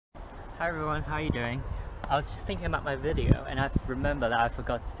Hi everyone, how are you doing? I was just thinking about my video and I remember that I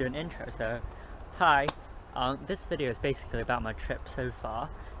forgot to do an intro, so hi. This video is basically about my trip so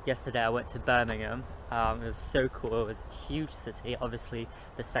far. Yesterday I went to Birmingham. It was so cool. It was a huge city, obviously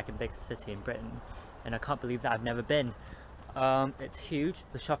the second biggest city in Britain, and I can't believe that I've never been. It's huge.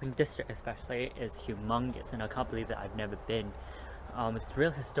 The shopping district especially is humongous and I can't believe that I've never been. It's real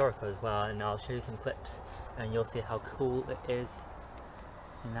historical as well, and I'll show you some clips and you'll see how cool it is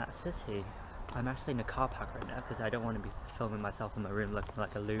in that city. I'm actually in a car park right now because I don't want to be filming myself in my room looking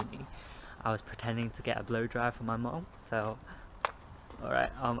like a loony. I was pretending to get a blow dry from my mom, so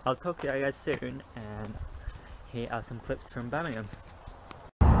alright, I'll talk to you guys soon, and here are some clips from Birmingham.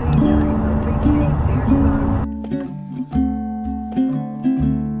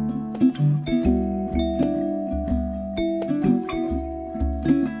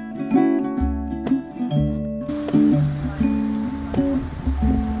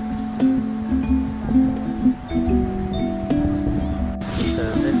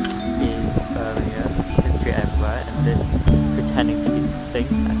 Pretending to be the Sphinx,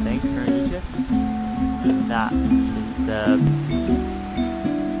 I think, from Egypt. That is the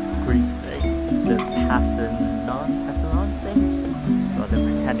Greek thing, the Parthenon thing. Well, they're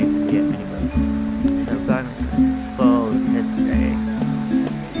pretending to be it anyway. So Birmingham is full of history.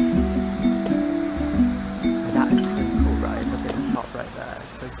 And that is so cool, right? Look at the top right there,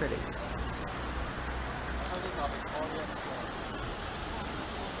 it's so pretty.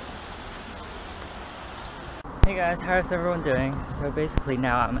 Hey guys, how's everyone doing? So basically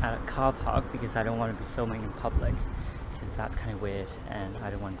now I'm at a car park because I don't want to be filming in public because that's kind of weird and I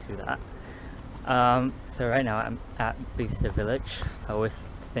don't want to do that. So right now I'm at Bicester Village. I always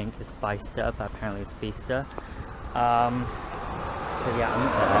think it's Bicester, but apparently it's Bicester. So yeah, I'm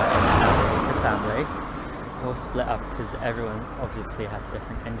there and the family. We're all split up because everyone obviously has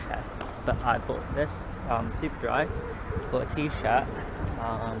different interests. But I bought this super dry, bought a t-shirt.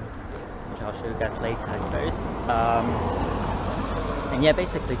 Which I'll show you guys later, I suppose. And yeah,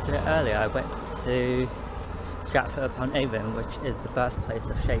 basically earlier I went to Stratford-upon-Avon, which is the birthplace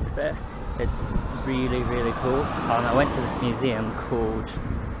of Shakespeare. It's really, really cool. I went to this museum called,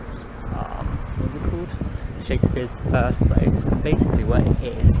 what was it called? Shakespeare's Birthplace. And basically what it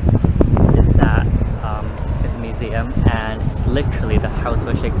is that it's a museum and it's literally the house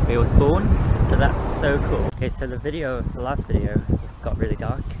where Shakespeare was born. So that's so cool. Okay, so the last video got really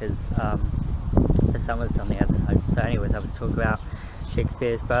dark because the sun was on the other side. So anyways, I was talking about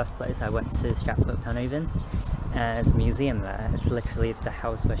Shakespeare's birthplace. I went to Stratford-upon-Avon and there's a museum there. It's literally the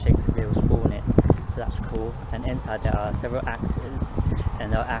house where Shakespeare was born in. So that's cool. And inside there are several actors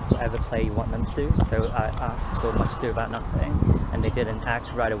and they'll act whatever play you want them to. So I asked for Much Ado About Nothing and they did an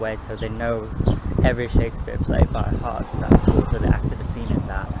act right away, so they know every Shakespeare play by heart. So that's cool. So they acted a scene in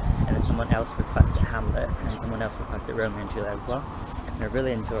that. And then someone else requested Hamlet and someone else requested Romeo and Juliet as well. And I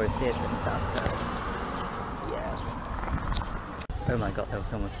really enjoy theatre and stuff, so yeah. Oh my god, there was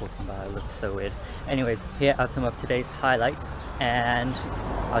someone walking by, it looked so weird. Anyways, here are some of today's highlights and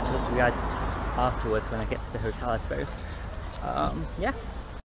I'll talk to you guys afterwards when I get to the hotel, I suppose. Yeah.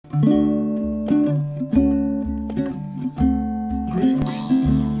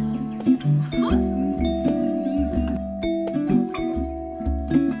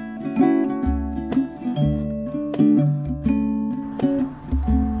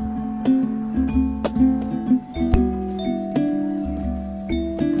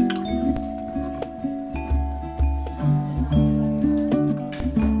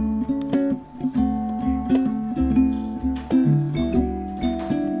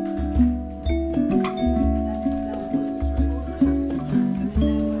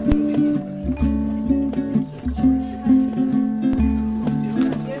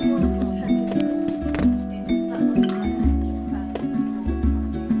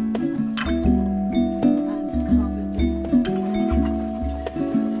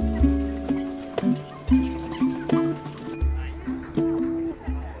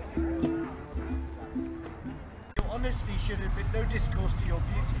 Honesty should admit no discourse to your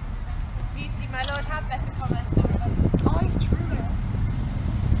beauty. Beauty, my lord, have better comments than others. I truly.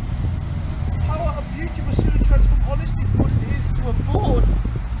 How a beauty will soon transform honesty from what it is to a board.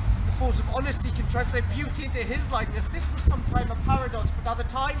 The force of honesty can translate beauty into his likeness. This was sometime a paradox, but now the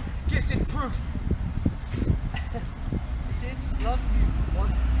time gives it proof. I did love you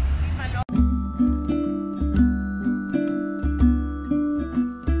once. My lord.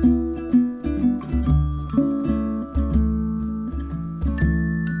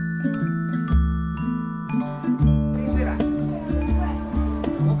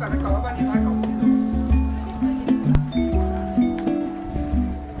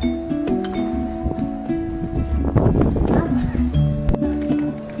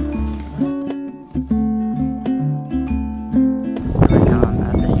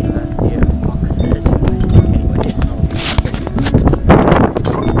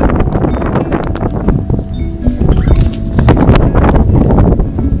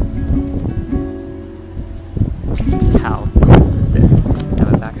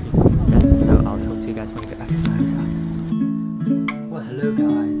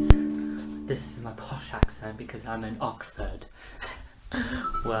 Hello guys, this is my posh accent because I'm in Oxford.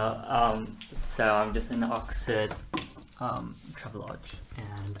 Well, so I'm just in the Oxford Travelodge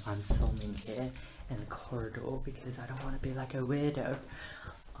and I'm filming here in the corridor because I don't want to be like a weirdo.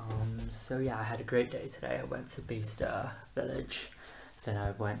 So yeah, I had a great day today. I went to Bicester Village, then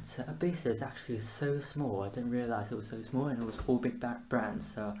I went to Bicester is actually so small. I didn't realise it was so small, and it was all big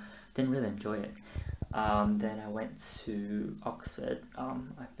brands, so I didn't really enjoy it. Then I went to Oxford.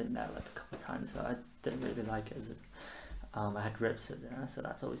 I've been there like a couple of times, so I didn't really like it. I had ribs for dinner, so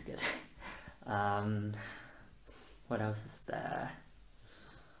that's always good. What else is there?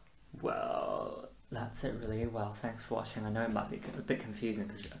 Well, that's it really. Well, thanks for watching. I know it might be a bit confusing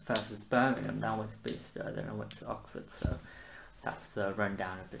because at first it's Birmingham, then I went to Bicester, then I went to Oxford, so that's the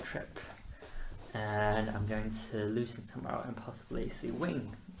rundown of the trip. And I'm going to Luton tomorrow and possibly see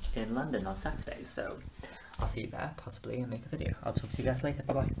Wing in London on Saturday, so I'll see you there possibly and make a video. I'll talk to you guys later.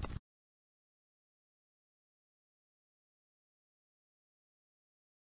 Bye bye.